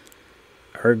to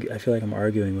argue. I feel like I'm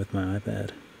arguing with my iPad.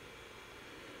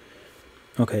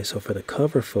 Okay, so for the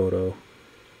cover photo,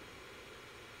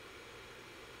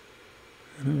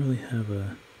 I don't really have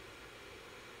a...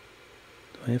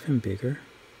 Do I have him bigger?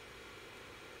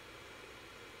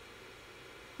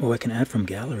 Oh, I can add from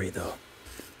gallery, though.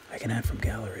 I can add from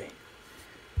gallery.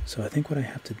 So I think what I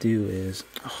have to do is...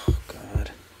 Oh,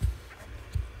 God.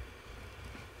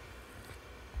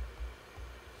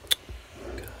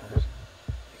 God.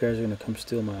 You guys are going to come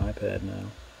steal my iPad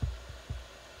now.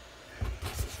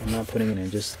 I'm not putting it in.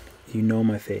 Just, you know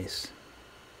my face.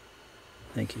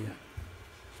 Thank you.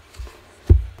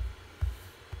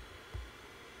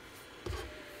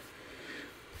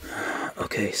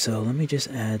 Okay, so let me just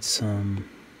add some...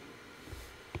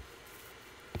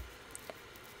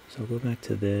 So I'll go back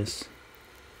to this.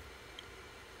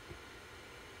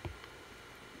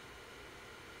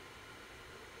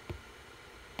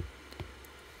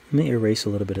 Let me erase a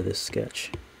little bit of this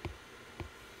sketch,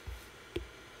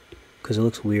 because it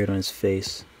looks weird on his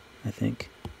face, I think.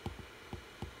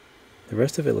 The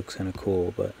rest of it looks kind of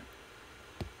cool, but...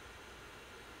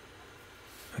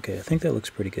 Okay, I think that looks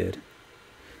pretty good.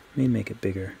 Let me make it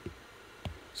bigger.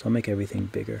 So I'll make everything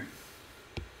bigger.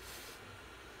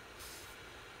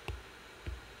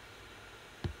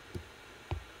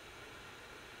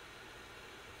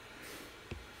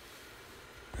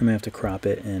 I'm gonna have to crop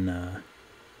it and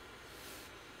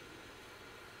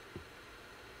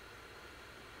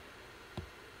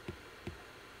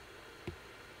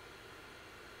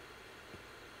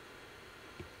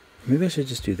maybe I should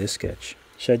just do this sketch.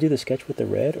 Should I do the sketch with the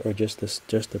red or just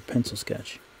the pencil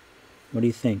sketch? What do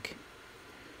you think?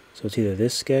 So it's either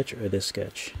this sketch or this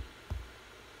sketch.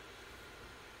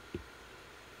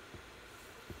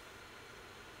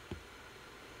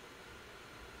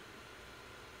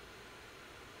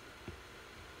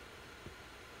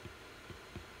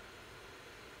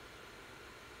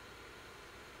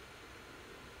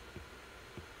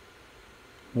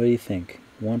 What do you think?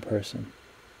 One person.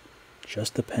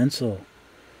 Just the pencil.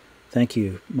 Thank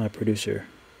you, my producer.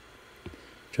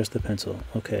 Just the pencil.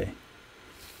 Okay.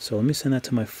 So let me send that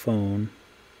to my phone.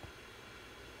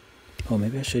 Oh,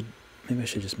 maybe I should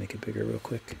just make it bigger real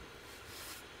quick.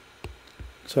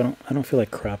 So I don't feel like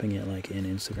cropping it like in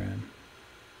Instagram.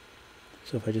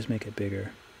 So if I just make it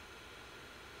bigger,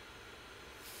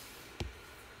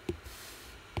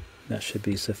 that should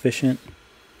be sufficient.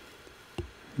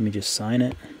 Let me just sign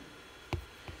it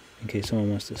in case someone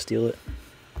wants to steal it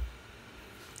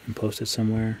and post it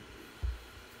somewhere.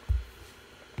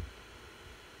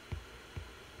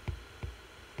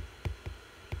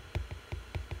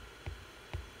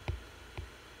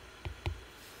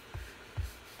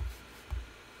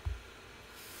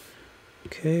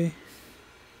 Okay.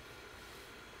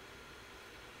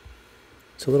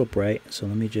 It's a little bright, so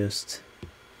let me just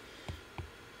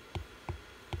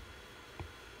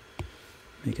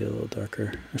make it a little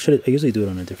darker. I usually do it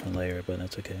on a different layer, but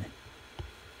that's okay.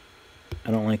 I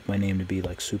don't like my name to be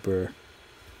like super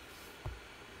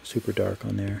dark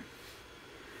on there.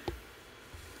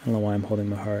 I don't know why I'm holding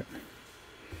my heart.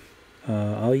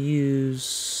 I'll just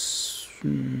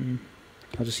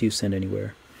use Send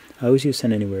Anywhere. I always use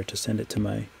Send Anywhere to send it to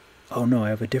my... Oh no, I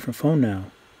have a different phone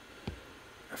now.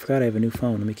 I forgot I have a new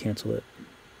phone. Let me cancel it.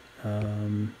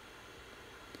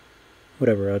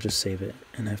 Whatever, I'll just save it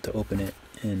and have to open it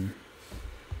in...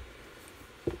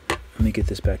 Let me get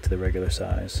this back to the regular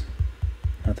size.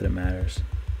 Not that it matters.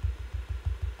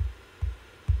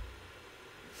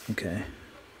 Okay.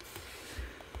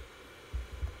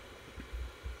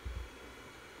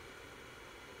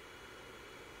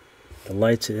 The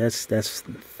lights, that's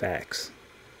facts.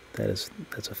 That's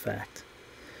a fact.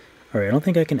 Alright, I don't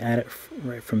think I can add it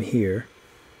right from here.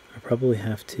 I probably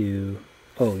have to...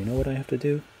 Oh, you know what I have to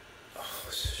do? Oh,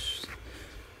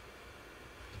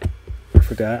 I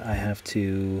forgot I have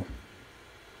to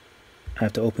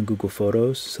open Google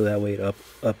Photos so that way it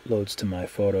uploads to my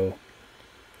photo.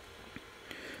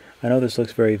 I know this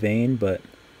looks very vain, but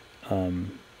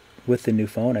with the new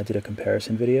phone, I did a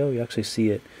comparison video. You actually see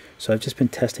it. So I've just been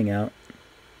testing out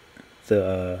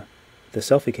the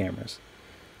selfie cameras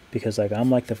because like I'm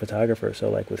like the photographer. So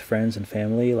like with friends and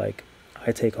family, like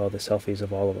I take all the selfies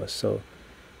of all of us. So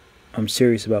I'm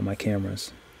serious about my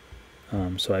cameras.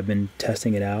 So I've been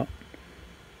testing it out.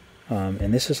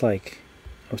 And this is like,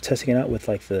 I was testing it out with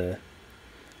like the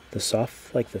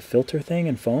soft, like the filter thing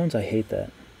in phones. I hate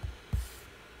that.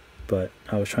 but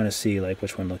I was trying to see like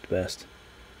which one looked best.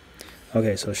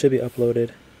 Okay, so it should be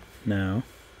uploaded now.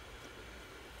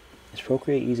 Is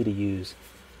Procreate easy to use?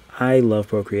 I love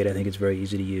Procreate. I think it's very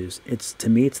easy to use. To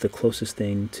me, it's the closest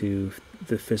thing to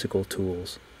the physical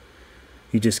tools.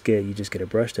 You just get a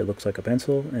brush that looks like a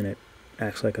pencil and it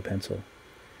acts like a pencil,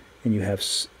 and you have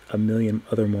a million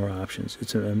other more options.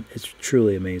 It's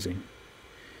truly amazing.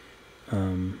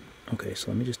 Okay,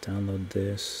 so let me just download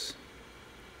this.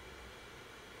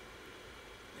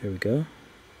 There we go.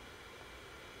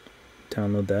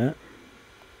 Download that.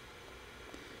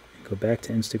 Go back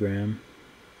to Instagram.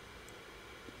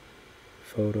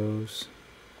 Photos.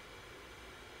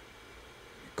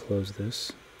 Close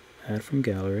this. Add from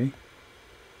gallery.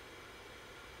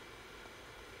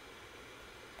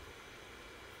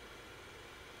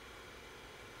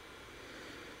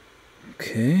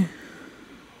 Okay.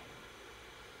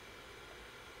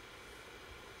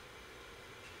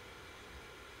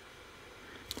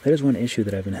 That is one issue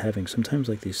that I've been having. Sometimes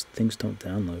like these things don't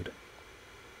download.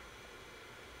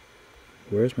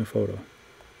 Where's my photo?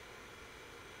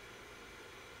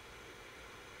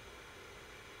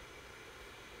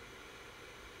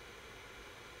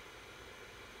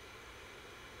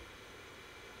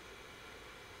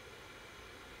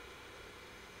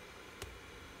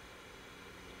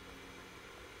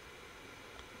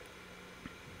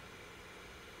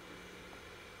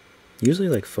 Usually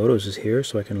like photos is here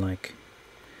so I can like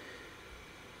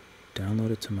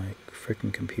download it to my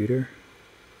freaking computer.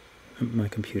 My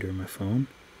phone.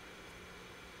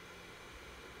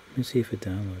 Let me see if it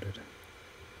downloaded.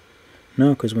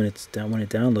 No, because when it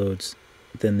downloads,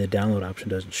 then the download option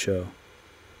doesn't show.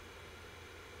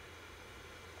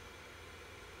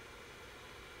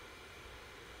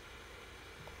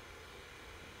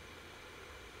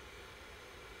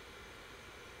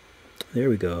 There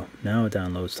we go. Now it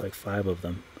downloads like 5 of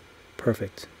them.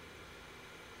 Perfect.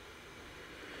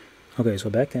 Okay, so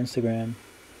back to Instagram.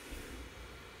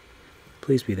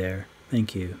 Please be there.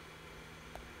 Thank you.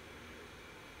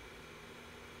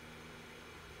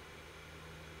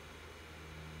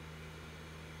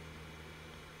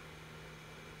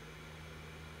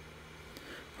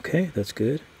 Okay, that's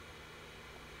good.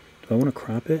 Do I want to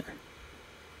crop it?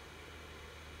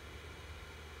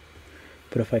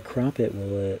 But if I crop it,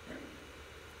 will it...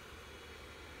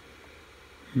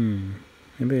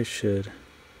 Maybe I should.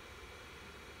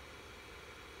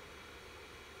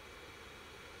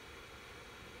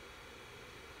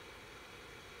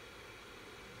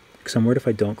 Because I'm worried if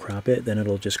I don't crop it, then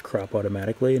it'll just crop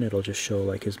automatically and it'll just show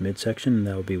like his midsection, and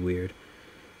that would be weird.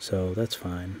 So that's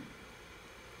fine.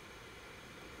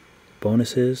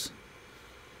 Bonuses.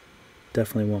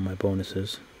 Definitely want my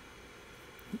bonuses.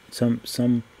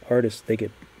 Some artists, they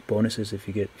get bonuses if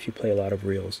you play a lot of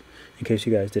reels. In case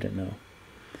you guys didn't know,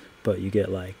 but you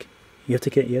get like you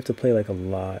have to play like a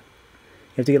lot.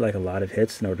 You have to get like a lot of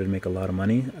hits in order to make a lot of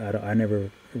money. I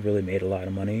never really made a lot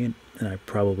of money, and I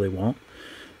probably won't.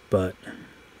 But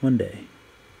one day.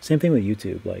 Same thing with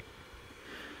YouTube. Like,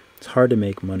 it's hard to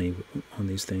make money on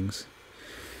these things.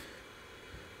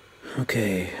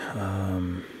 Okay.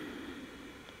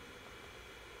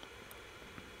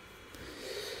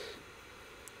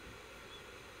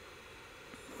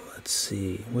 Let's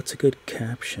see. What's a good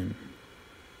caption?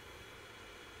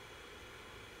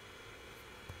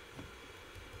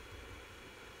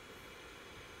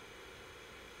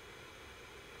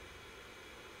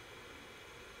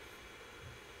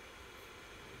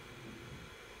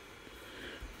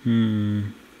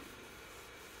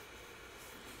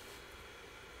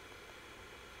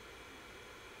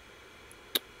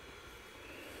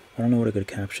 I don't know what a good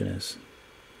caption is.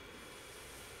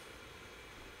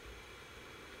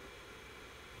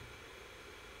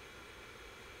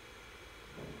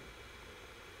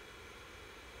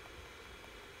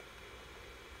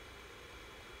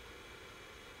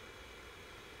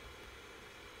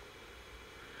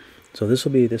 So this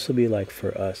will be like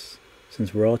for us,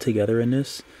 since we're all together in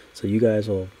this. So you guys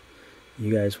will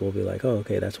be like, oh,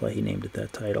 okay, that's why he named it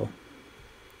that title.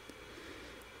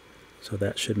 So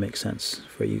that should make sense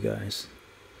for you guys.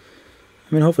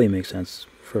 I mean, hopefully it makes sense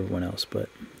for everyone else, but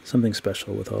something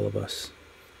special with all of us.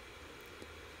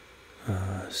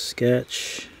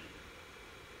 Sketch,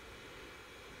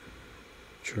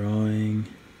 drawing.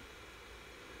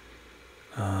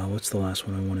 What's the last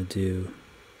one I want to do?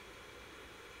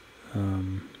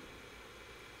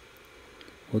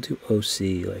 We'll do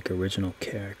OC, like original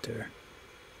character.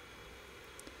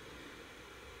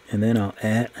 And then I'll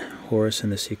add Horace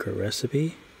and the Secret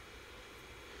Recipe.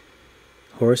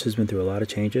 Horace has been through a lot of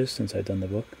changes since I've done the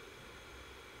book.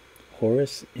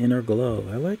 Horace Inner Glow.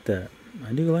 I like that.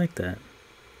 I do like that.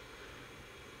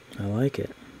 I like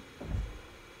it.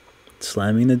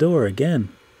 Slamming the door again.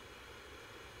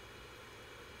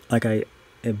 Like it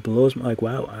blows me. Like,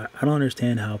 wow, I don't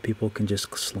understand how people can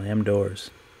just slam doors.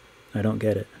 I don't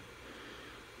get it.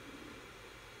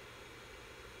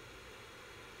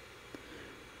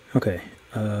 Okay,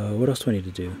 what else do I need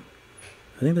to do?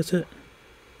 I think that's it.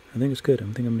 I think it's good. I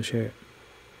think I'm gonna share it.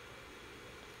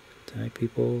 Tag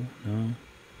people, no.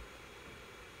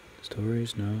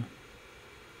 Stories, no.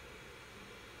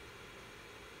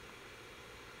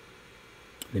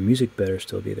 The music better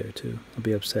still be there too. I'll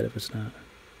be upset if it's not.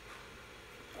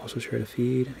 Also share the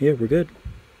feed. Yeah, we're good.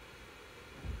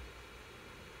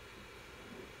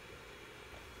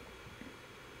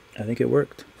 I think it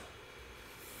worked.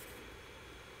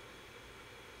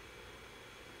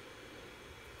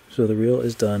 So the reel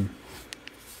is done.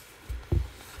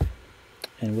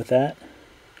 And with that,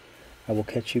 I will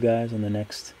catch you guys on the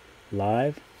next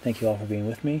live. Thank you all for being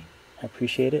with me. I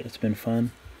appreciate it. It's been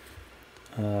fun.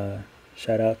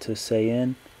 Shout out to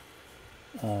Sayin,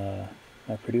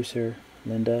 my producer,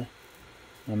 Linda,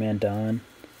 my man Don.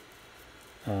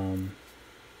 I don't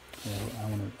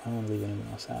want to leave anyone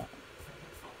else out.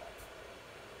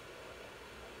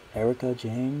 Erica,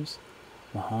 James,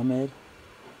 Muhammad,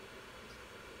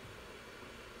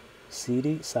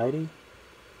 Saidi.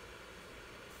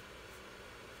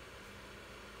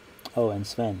 Oh, and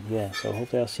Sven. Yeah, so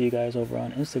hopefully I'll see you guys over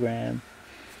on Instagram.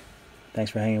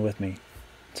 Thanks for hanging with me.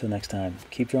 Until next time,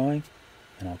 keep drawing,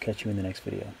 and I'll catch you in the next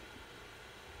video.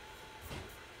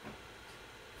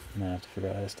 And I have to figure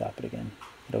out how to stop it again.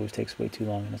 It always takes way too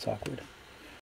long and it's awkward.